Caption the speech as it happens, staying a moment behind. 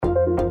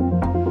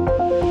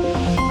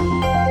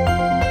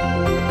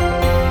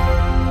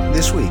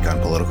This week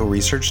on Political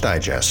Research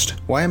Digest,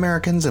 why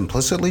Americans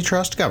implicitly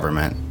trust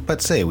government,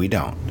 but say we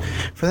don't.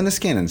 For the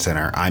Niskanen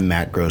Center, I'm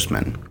Matt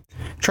Grossman.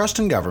 Trust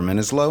in government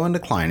is low and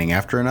declining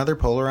after another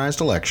polarized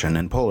election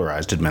and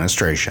polarized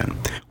administration.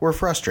 We're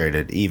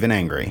frustrated, even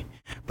angry.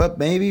 But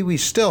maybe we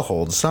still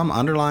hold some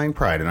underlying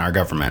pride in our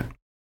government.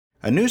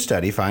 A new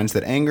study finds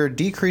that anger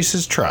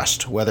decreases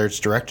trust, whether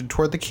it's directed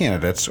toward the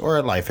candidates or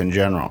at life in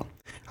general.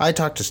 I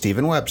talked to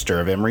Stephen Webster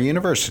of Emory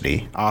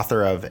University,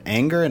 author of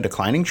Anger and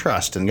Declining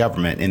Trust in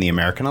Government in the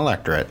American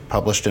Electorate,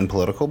 published in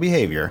Political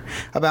Behavior,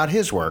 about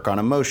his work on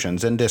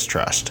emotions and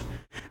distrust.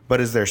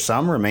 But is there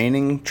some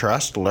remaining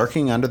trust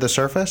lurking under the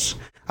surface?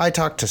 I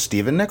talked to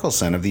Stephen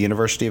Nicholson of the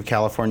University of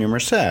California,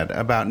 Merced,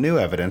 about new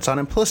evidence on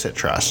implicit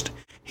trust.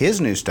 His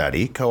new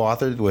study,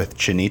 co-authored with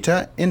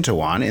Chinita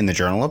Intawan in the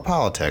Journal of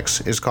Politics,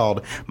 is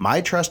called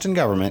My Trust in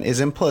Government is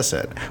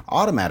Implicit,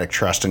 Automatic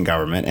Trust in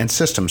Government and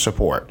System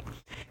Support.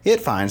 It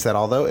finds that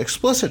although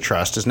explicit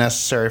trust is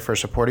necessary for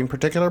supporting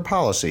particular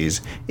policies,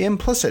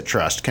 implicit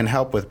trust can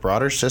help with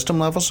broader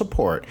system-level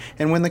support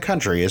and when the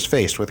country is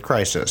faced with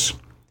crisis.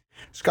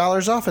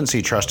 Scholars often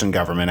see trust in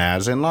government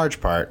as, in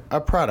large part,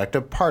 a product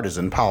of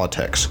partisan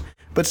politics.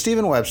 But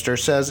Stephen Webster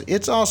says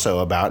it's also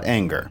about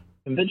anger.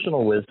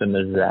 Conventional wisdom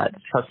is that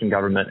trust in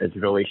government is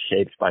really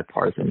shaped by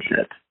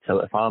partisanship. So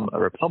if I'm a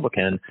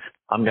Republican,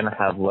 I'm going to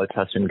have low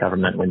trust in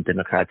government when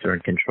Democrats are in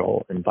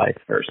control and vice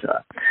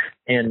versa.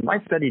 And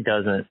my study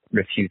doesn't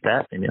refute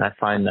that. I mean, I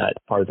find that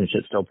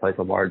partisanship still plays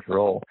a large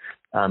role.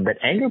 But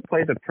anger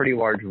plays a pretty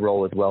large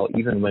role as well,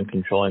 even when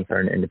controlling for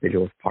an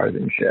individual's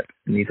partisanship.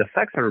 And these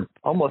effects are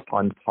almost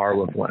on par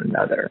with one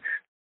another.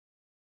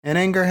 And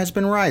anger has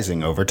been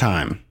rising over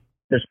time.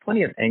 There's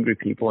plenty of angry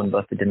people in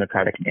both the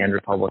Democratic and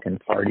Republican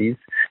parties.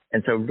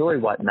 And so really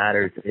what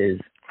matters is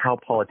how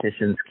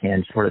politicians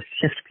can sort of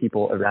shift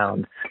people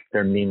around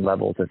their mean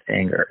levels of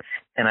anger.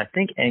 And I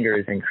think anger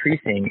is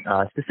increasing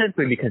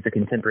specifically because the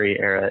contemporary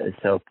era is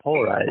so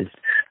polarized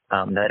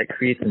that it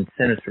creates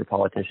incentives for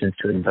politicians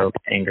to invoke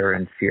anger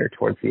and fear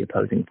towards the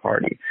opposing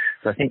party.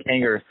 So I think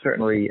anger is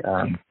certainly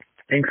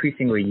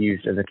increasingly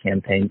used as a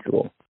campaign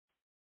tool.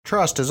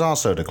 Trust is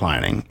also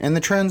declining, and the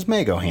trends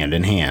may go hand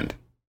in hand.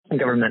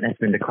 Government has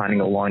been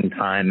declining a long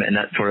time, and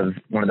that's sort of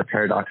one of the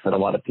paradoxes that a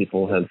lot of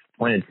people have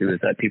pointed to,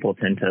 is that people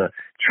tend to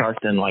trust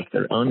in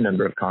their own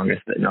member of Congress,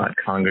 but not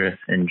Congress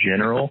in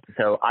general.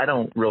 So I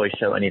don't really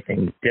show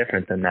anything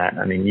different than that.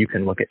 I mean, you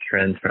can look at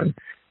trends from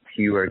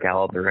Pew or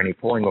Gallup or any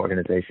polling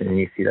organization, and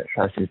you see that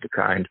trust has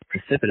declined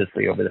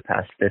precipitously over the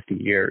past 50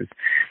 years.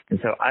 And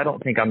so I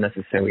don't think I'm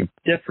necessarily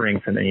differing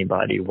from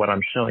anybody. What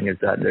I'm showing is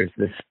that there's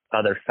this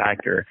other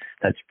factor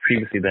that's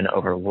previously been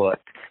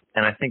overlooked.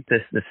 And I think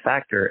this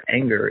factor,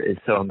 anger, is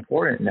so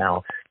important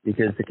now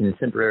because the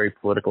contemporary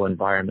political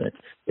environment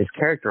is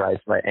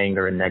characterized by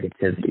anger and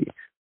negativity.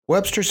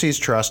 Webster sees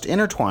trust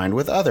intertwined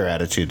with other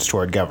attitudes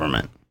toward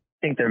government.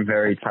 I think they're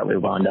very tightly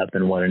wound up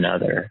in one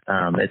another.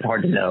 It's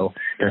hard to know,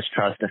 does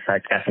trust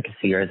affect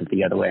efficacy or is it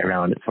the other way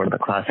around? It's sort of a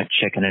classic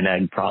chicken and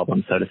egg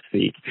problem, so to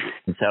speak.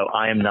 And so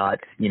I am not,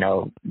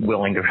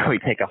 willing to really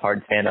take a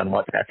hard stand on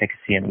what's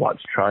efficacy and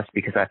what's trust,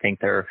 because I think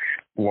they're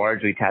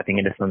largely tapping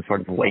into some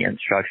sort of latent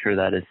structure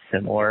that is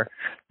similar.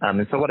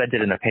 And so what I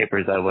did in the paper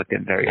is I looked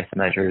at various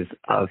measures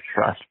of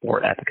trust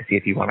or efficacy,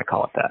 if you want to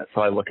call it that.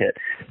 So I look at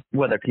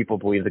whether people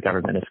believe the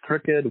government is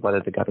crooked,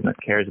 whether the government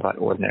cares about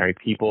ordinary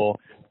people,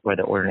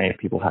 whether ordinary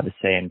people have a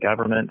say in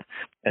government.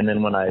 And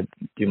then when I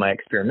do my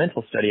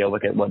experimental study, I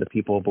look at whether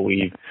people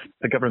believe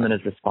the government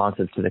is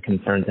responsive to the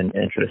concerns and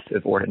interests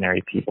of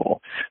ordinary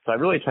people. So I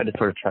really tried to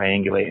sort of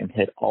triangulate and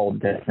hit all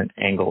different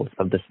angles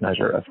of this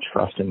measure of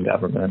trust in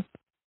government.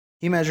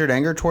 He measured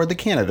anger toward the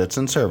candidates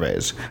in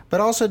surveys, but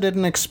also did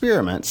an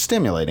experiment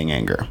stimulating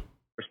anger. The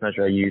first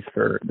measure I use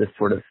for this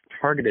sort of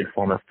targeted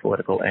form of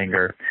political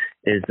anger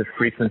is the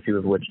frequency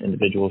with which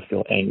individuals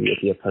feel angry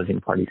at the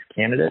opposing party's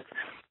candidates.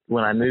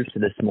 When I moved to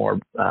this more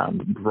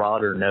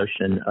broader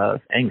notion of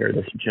anger,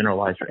 this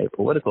generalized or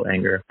apolitical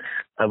anger,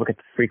 I look at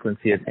the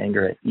frequency of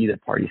anger at either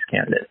party's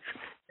candidates.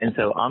 And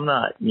so I'm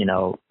not,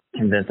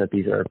 convinced that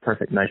these are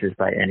perfect measures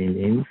by any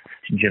means.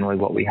 It's generally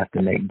what we have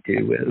to make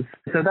do with.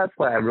 So that's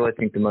why I really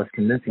think the most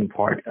convincing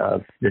part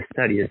of this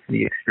study is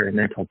the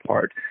experimental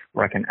part,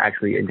 where I can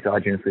actually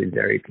exogenously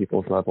vary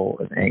people's level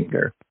of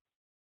anger.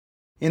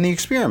 In the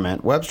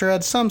experiment, Webster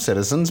had some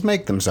citizens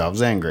make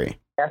themselves angry.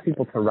 I asked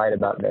people to write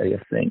about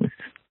various things.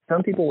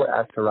 Some people were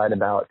asked to write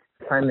about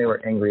the time they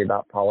were angry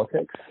about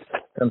politics.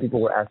 Some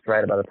people were asked to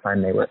write about a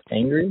time they were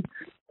angry.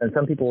 And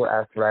some people were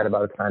asked to write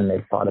about a time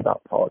they thought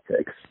about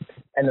politics.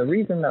 And the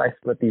reason that I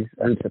split these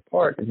groups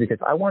apart is because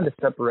I wanted to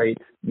separate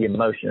the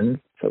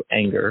emotion, so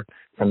anger,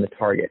 from the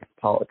target,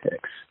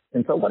 politics.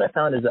 And so what I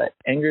found is that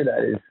anger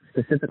that is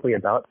specifically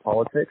about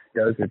politics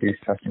does reduce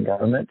trust in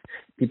government.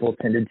 People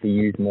tended to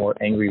use more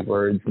angry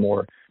words,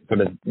 more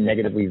sort of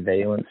negatively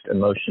valenced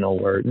emotional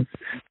words.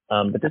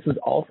 But this was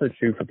also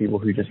true for people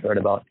who just wrote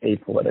about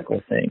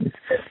apolitical things.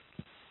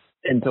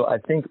 And so I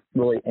think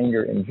really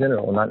anger in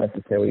general, not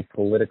necessarily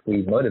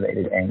politically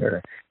motivated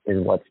anger,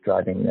 is what's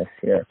driving this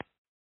here.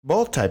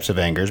 Both types of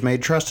angers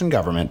made trust in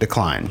government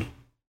decline.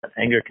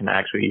 Anger can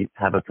actually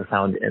have a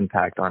profound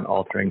impact on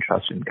altering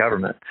trust in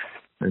government.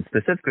 And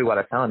specifically what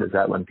I found is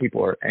that when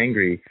people are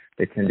angry,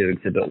 they tend to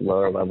exhibit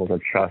lower levels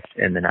of trust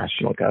in the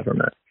national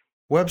government.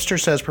 Webster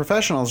says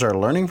professionals are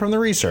learning from the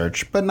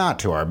research, but not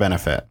to our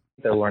benefit.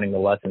 They're learning the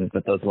lessons,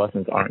 but those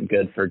lessons aren't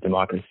good for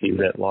democracy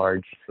writ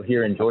large.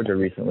 Here in Georgia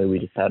recently, we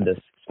just had this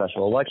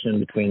special election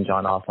between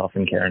John Ossoff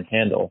and Karen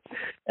Handel.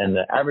 And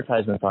the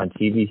advertisements on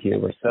TV here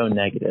were so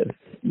negative.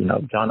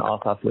 John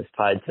Ossoff was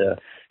tied to,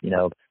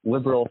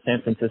 liberal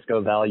San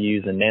Francisco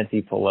values and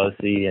Nancy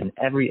Pelosi, and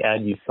every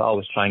ad you saw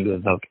was trying to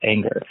evoke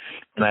anger.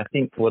 And I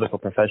think political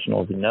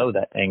professionals know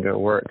that anger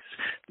works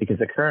because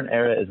the current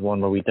era is one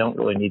where we don't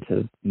really need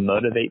to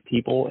motivate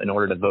people in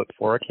order to vote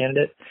for a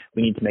candidate.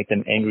 We need to make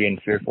them angry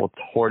and fearful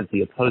towards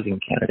the opposing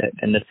candidate.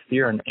 And this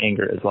fear and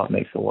anger is what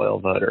makes a loyal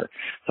voter.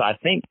 So I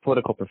think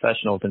political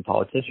professionals and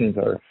politicians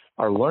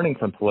are learning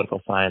from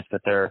political science,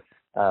 but they're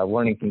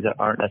learning things that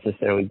aren't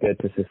necessarily good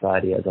for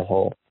society as a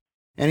whole.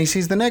 And he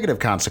sees the negative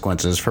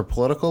consequences for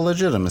political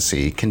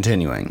legitimacy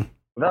continuing.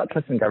 Without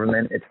trust in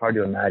government, it's hard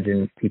to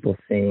imagine people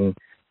seeing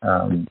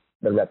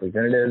the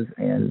representatives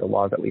and the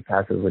laws that we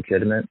pass as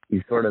legitimate.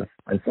 You sort of,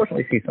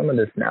 unfortunately, see some of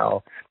this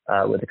now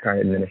with the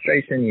current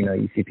administration.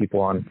 You see people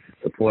on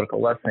the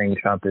political left saying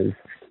Trump is,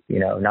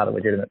 not a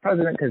legitimate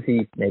president because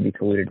he maybe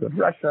colluded with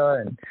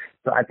Russia. And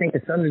so I think to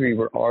some degree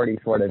we're already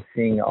sort of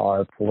seeing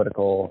our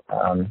political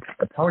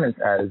opponents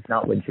as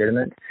not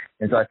legitimate.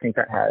 And so I think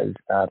that has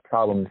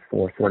problems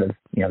for sort of,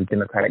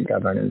 democratic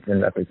governance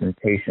and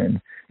representation.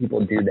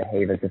 People do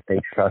behave as if they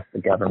trust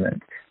the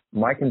government.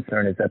 My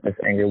concern is that this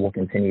anger will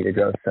continue to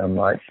grow so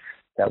much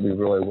that we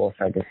really will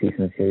start to see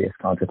some serious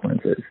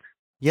consequences.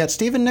 Yet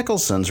Stephen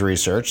Nicholson's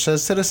research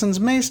says citizens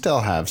may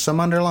still have some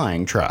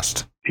underlying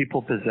trust.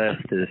 People possess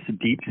this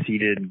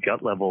deep-seated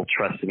gut-level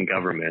trust in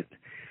government,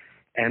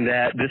 and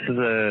that this is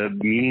a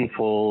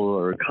meaningful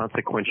or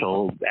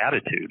consequential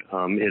attitude.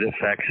 It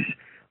affects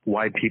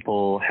why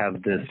people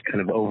have this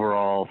kind of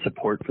overall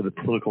support for the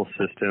political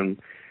system,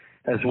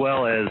 as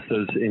well as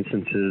those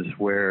instances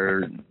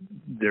where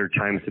there are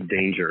times of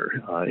danger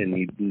in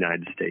the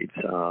United States,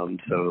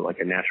 so like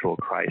a natural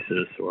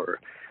crisis or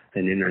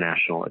an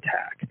international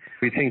attack.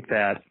 We think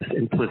that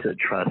implicit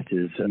trust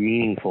is a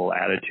meaningful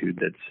attitude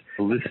that's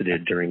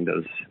elicited during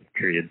those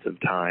periods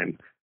of time.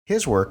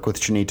 His work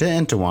with Shanita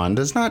Intawan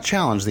does not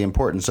challenge the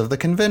importance of the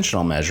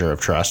conventional measure of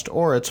trust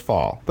or its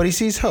fall, but he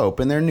sees hope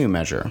in their new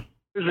measure.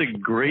 There's a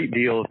great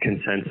deal of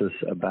consensus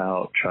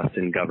about trust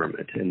in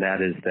government, and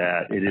that is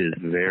that it is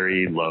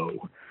very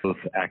low. Both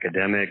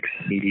academics,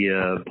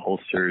 media,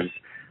 pollsters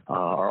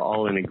are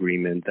all in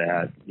agreement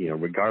that,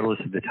 regardless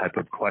of the type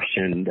of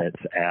question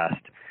that's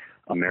asked,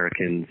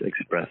 Americans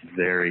express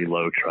very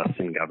low trust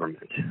in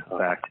government. In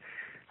fact,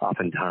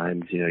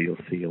 oftentimes, you'll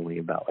see only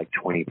about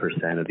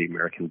 20% of the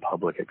American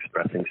public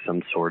expressing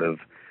some sort of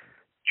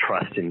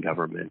trust in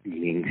government,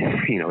 meaning,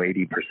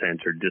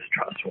 80% are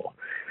distrustful.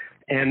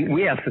 And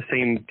we asked the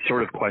same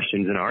sort of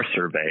questions in our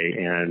survey,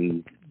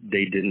 and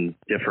they didn't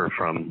differ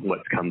from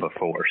what's come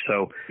before.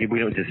 So we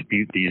don't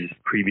dispute these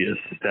previous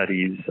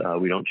studies.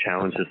 We don't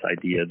challenge this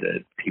idea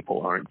that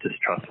people aren't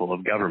distrustful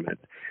of government.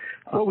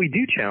 What we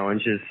do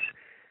challenge is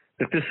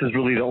that this is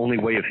really the only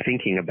way of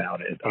thinking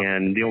about it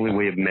and the only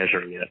way of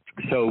measuring it.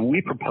 So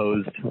we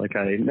proposed, like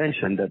I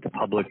mentioned, that the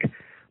public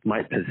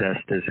might possess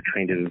this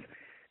kind of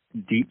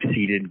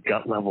deep-seated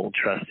gut-level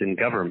trust in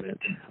government,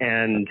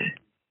 and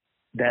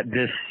that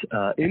this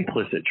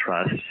implicit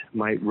trust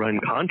might run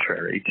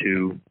contrary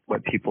to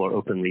what people are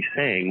openly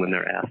saying when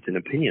they're asked in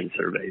opinion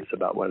surveys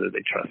about whether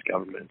they trust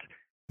government.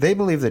 They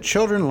believe that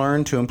children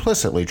learn to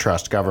implicitly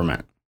trust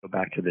government. Go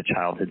back to the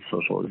childhood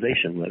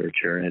socialization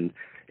literature, and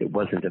it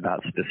wasn't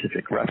about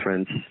specific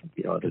reference,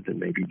 other than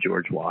maybe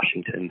George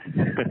Washington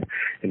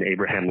and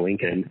Abraham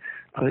Lincoln.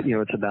 But,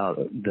 it's about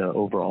the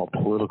overall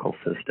political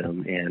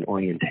system and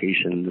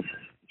orientations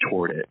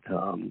toward it,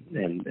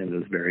 and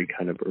those very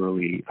kind of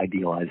early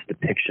idealized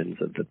depictions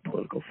of the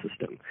political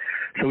system.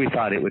 So we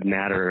thought it would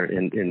matter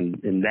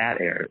in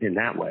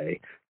that way.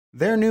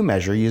 Their new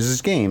measure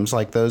uses games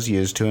like those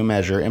used to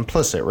measure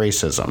implicit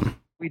racism.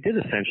 We did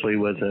essentially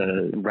was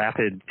a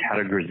rapid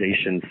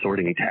categorization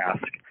sorting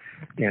task.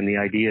 And the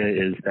idea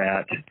is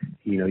that,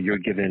 you're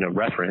given a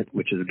referent,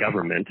 which is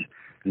government,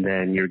 and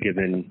then you're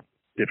given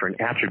different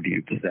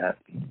attributes that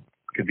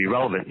could be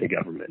relevant to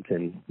government.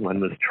 And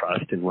one was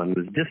trust and one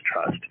was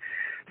distrust.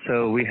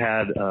 So we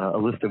had a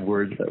list of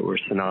words that were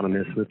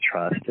synonymous with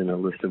trust and a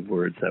list of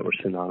words that were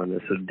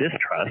synonymous with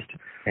distrust.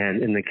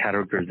 And in the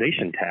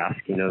categorization task,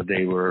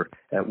 they were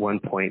at one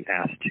point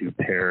asked to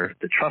pair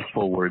the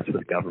trustful words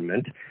with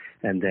government.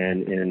 And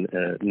then in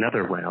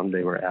another round,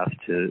 they were asked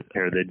to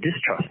pair the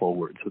distrustful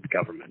words with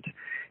government.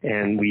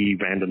 And we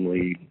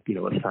randomly,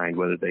 assigned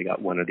whether they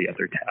got one or the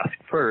other task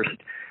first.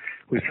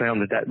 We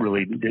found that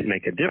really didn't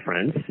make a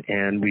difference.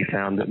 And we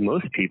found that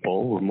most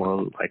people were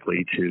more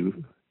likely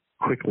to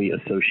quickly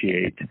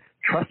associate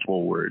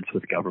trustful words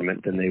with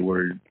government than they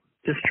were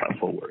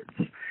distrustful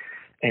words.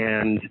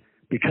 And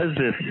because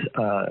this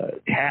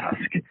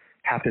task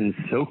happens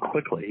so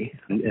quickly,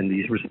 and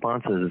these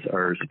responses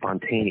are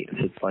spontaneous.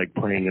 It's like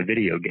playing a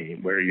video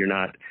game where you're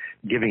not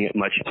giving it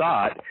much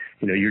thought.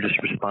 You're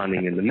just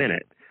responding in the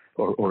minute,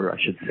 or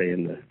I should say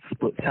in the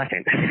split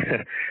second.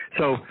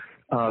 So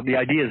the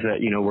idea is that,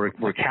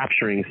 we're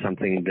capturing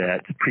something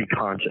that's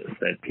pre-conscious,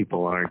 that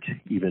people aren't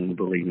even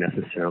really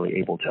necessarily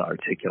able to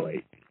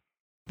articulate.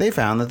 They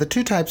found that the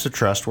two types of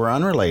trust were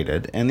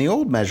unrelated, and the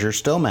old measures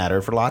still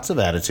mattered for lots of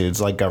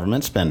attitudes like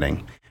government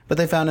spending, but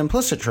they found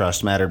implicit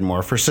trust mattered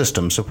more for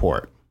system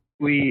support.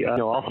 We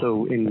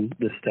also in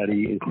the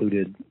study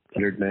included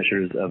standard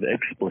measures of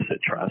explicit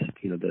trust,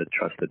 the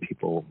trust that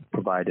people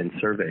provide in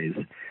surveys.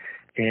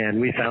 And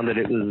we found that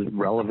it was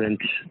relevant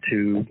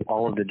to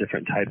all of the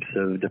different types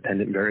of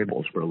dependent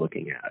variables we're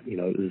looking at.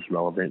 It was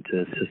relevant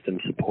to system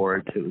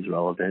support. It was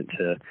relevant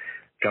to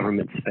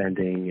government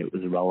spending. It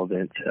was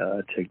relevant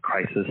to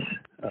crisis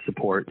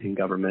support in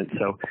government.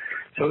 So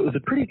it was a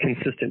pretty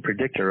consistent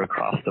predictor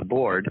across the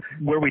board.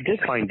 Where we did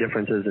find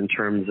differences in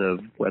terms of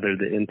whether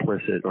the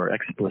implicit or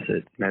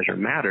explicit measure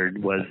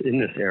mattered was in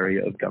this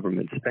area of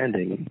government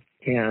spending.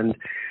 And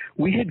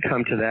we had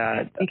come to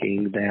that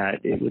thinking that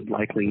it would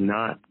likely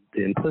not,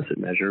 the implicit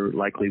measure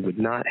likely would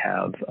not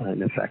have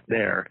an effect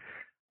there.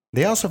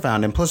 They also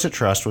found implicit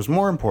trust was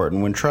more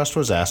important when trust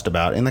was asked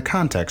about in the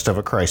context of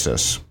a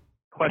crisis.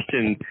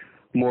 Question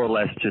more or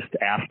less just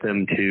asked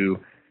them to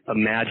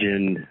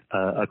imagine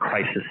a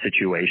crisis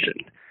situation.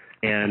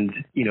 And,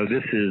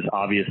 this is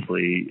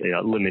obviously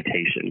a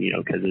limitation,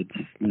 because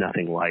it's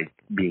nothing like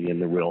being in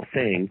the real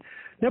thing.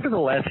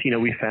 Nevertheless,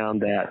 we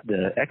found that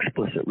the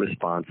explicit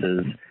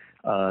responses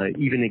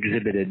even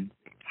exhibited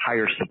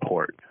higher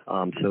support.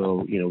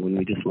 So, when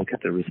we just look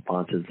at the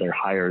responses, they're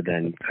higher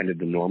than kind of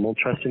the normal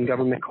trust in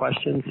government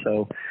questions.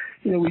 So,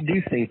 we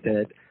do think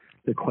that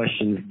the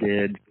questions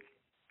did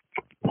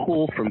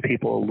pull from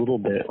people a little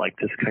bit like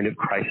this kind of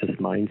crisis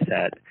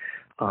mindset.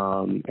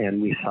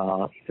 And we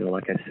saw,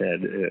 like I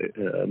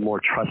said, a more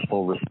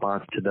trustful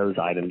response to those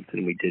items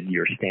than we did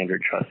your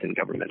standard trust in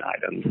government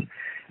items.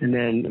 And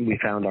then we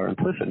found our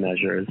implicit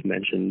measure, as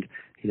mentioned,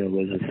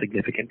 was a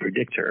significant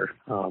predictor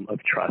of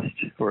trust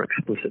or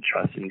explicit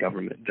trust in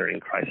government during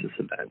crisis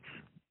events.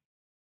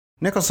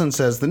 Nicholson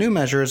says the new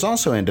measure is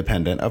also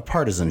independent of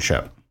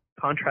partisanship.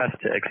 Contrast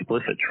to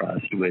explicit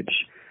trust, which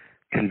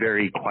can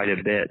vary quite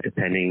a bit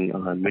depending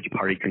on which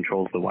party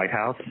controls the White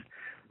House.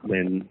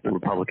 When the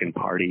Republican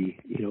Party,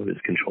 is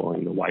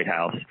controlling the White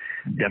House,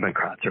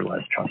 Democrats are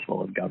less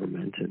trustful of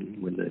government.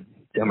 And when the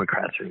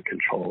Democrats are in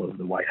control of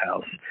the White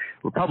House,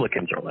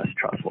 Republicans are less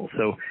trustful.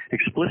 So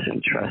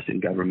explicit trust in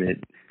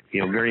government,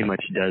 very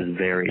much does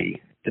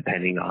vary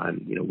depending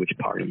on, which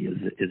party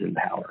is in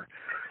power.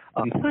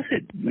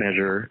 Implicit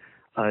measure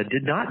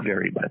did not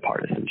vary by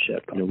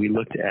partisanship. We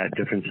looked at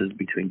differences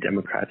between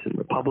Democrats and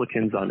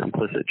Republicans on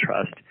implicit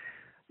trust.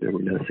 There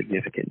were no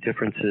significant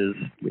differences.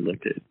 We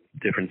looked at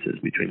differences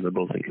between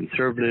liberals and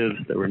conservatives.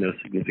 There were no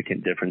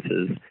significant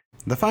differences.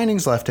 The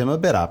findings left him a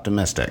bit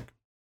optimistic.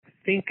 I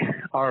think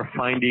our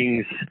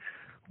findings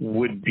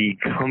would be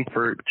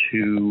comfort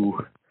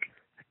to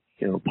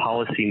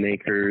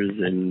policymakers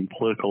and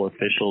political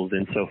officials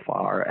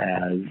insofar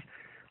as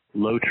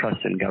low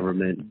trust in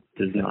government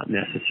does not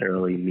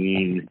necessarily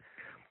mean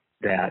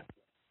that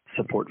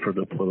support for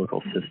the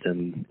political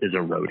system is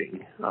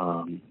eroding.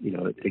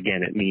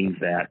 Again, it means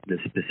that the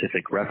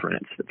specific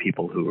reference, the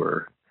people who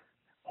are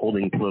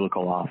holding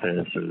political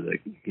office or the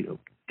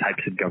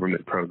types of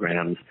government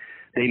programs,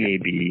 they may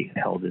be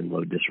held in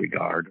low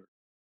disregard.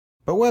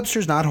 But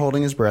Webster's not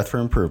holding his breath for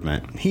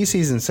improvement. He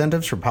sees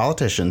incentives for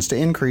politicians to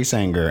increase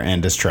anger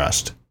and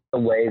distrust. The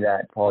way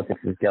that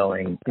politics is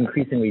going,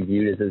 increasingly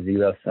viewed as a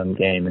zero-sum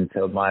game, and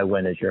so my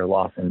win is your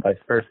loss and vice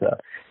versa.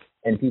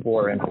 And people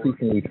are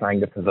increasingly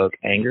trying to provoke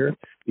anger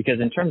because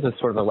in terms of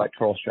sort of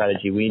electoral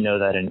strategy, we know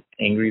that an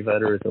angry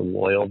voter is a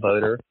loyal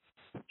voter.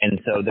 And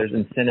so there's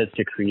incentives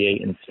to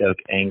create and stoke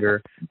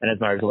anger. And as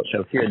my result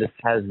shows here, this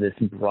has this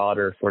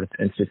broader sort of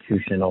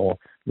institutional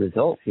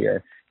result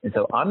here. And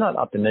so I'm not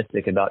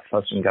optimistic about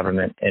trust in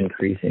government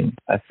increasing.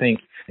 I think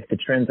if the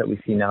trends that we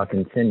see now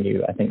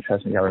continue, I think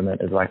trust in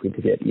government is likely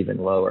to get even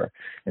lower.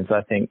 And so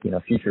I think,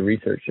 future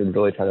research should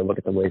really try to look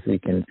at the ways we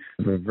can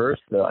reverse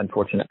the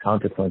unfortunate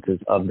consequences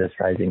of this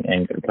rising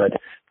anger. But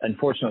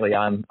unfortunately,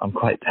 I'm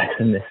quite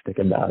pessimistic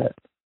about it.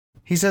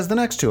 He says the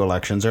next two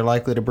elections are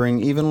likely to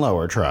bring even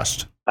lower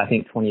trust. I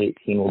think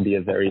 2018 will be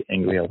a very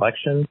angry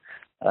election.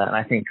 And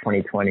I think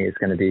 2020 is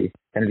going to be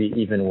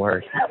even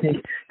worse. I think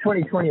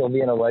 2020 will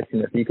be an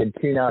election if you can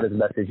tune out as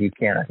best as you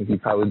can. I think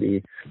you'd probably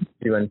be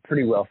doing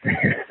pretty well for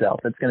yourself.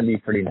 It's going to be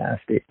pretty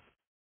nasty.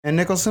 And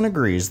Nicholson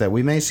agrees that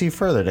we may see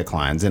further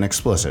declines in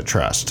explicit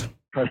trust.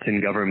 Trust in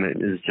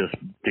government is just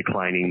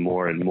declining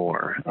more and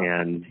more.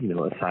 And,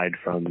 aside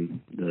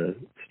from the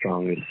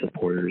strongest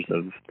supporters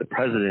of the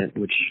president,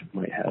 which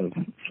might have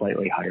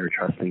slightly higher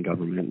trust in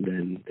government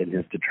than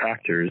his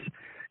detractors,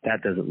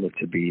 that doesn't look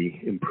to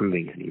be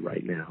improving any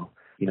right now.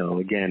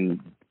 Again,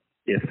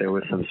 if there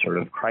was some sort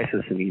of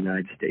crisis in the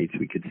United States,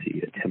 we could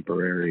see a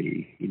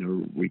temporary,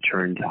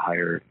 return to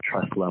higher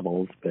trust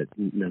levels, but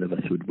none of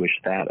us would wish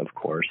that, of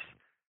course.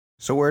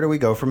 So where do we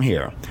go from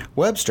here?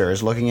 Webster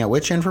is looking at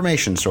which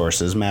information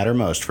sources matter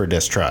most for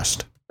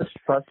distrust. Does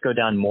trust go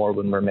down more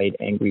when we're made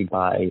angry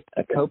by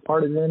a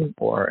co-partisan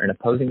or an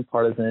opposing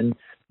partisan?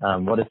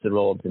 What is the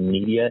role of the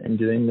media in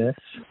doing this?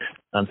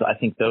 So I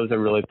think those are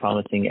really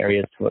promising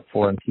areas to look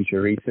for in future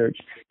research.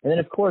 And then,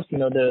 of course,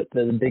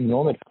 the big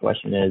normative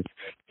question is,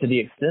 to the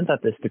extent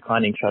that this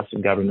declining trust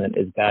in government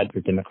is bad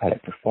for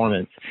democratic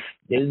performance,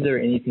 is there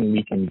anything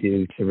we can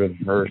do to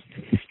reverse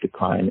this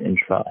decline in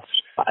trust?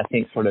 I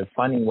think sort of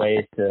finding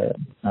ways to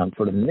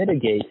sort of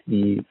mitigate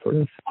the sort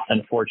of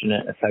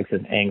unfortunate effects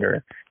of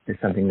anger is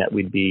something that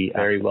we'd be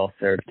very well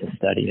served to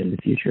study in the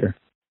future.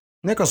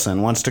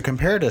 Nicholson wants to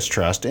compare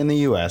distrust in the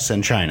U.S.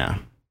 and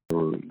China.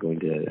 We're going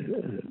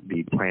to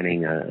be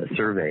planning a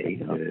survey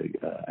to,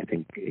 I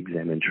think,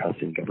 examine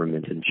trust in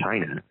government in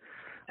China,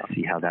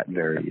 see how that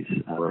varies,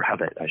 or how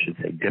that, I should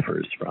say,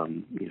 differs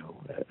from,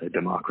 a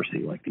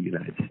democracy like the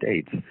United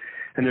States.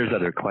 And there's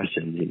other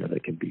questions,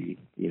 that can be,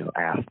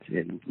 asked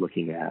in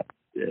looking at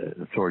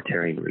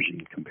authoritarian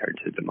regime compared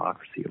to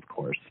democracy, of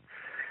course.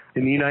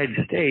 In the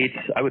United States,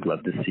 I would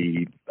love to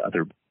see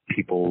other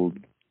people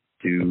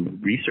do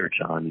research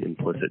on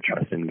implicit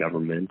trust in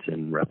government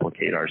and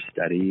replicate our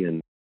study.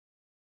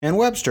 And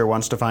Webster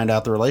wants to find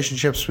out the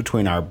relationships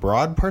between our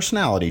broad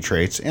personality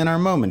traits and our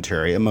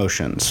momentary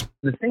emotions.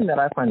 The thing that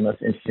I find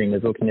most interesting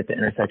is looking at the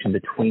intersection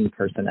between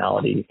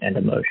personality and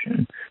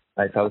emotion.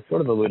 So I was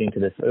sort of alluding to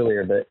this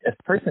earlier, but if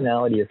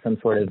personality is some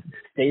sort of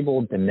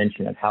stable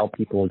dimension of how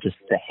people just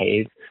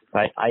behave,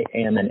 right? I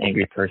am an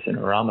angry person,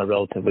 or I'm a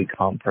relatively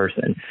calm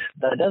person.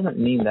 That doesn't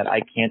mean that I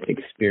can't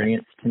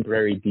experience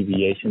temporary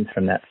deviations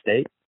from that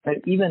state. But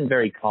even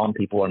very calm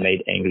people are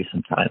made angry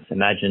sometimes.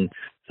 Imagine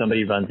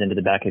somebody runs into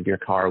the back of your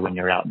car when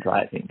you're out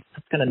driving.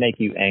 It's going to make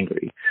you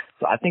angry.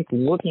 So I think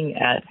looking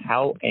at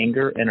how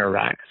anger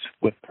interacts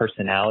with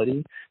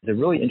personality is a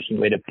really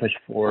interesting way to push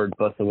forward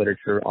both the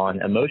literature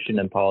on emotion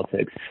in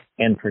politics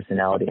and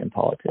personality in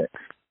politics.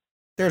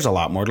 There's a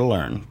lot more to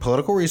learn.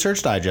 Political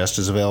Research Digest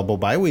is available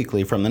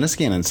bi-weekly from the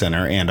Niskanen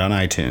Center and on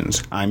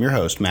iTunes. I'm your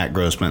host, Matt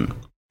Grossman.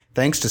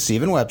 Thanks to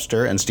Stephen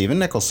Webster and Stephen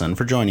Nicholson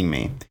for joining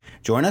me.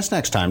 Join us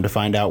next time to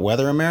find out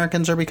whether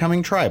Americans are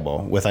becoming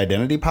tribal, with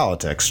identity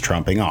politics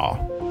trumping all.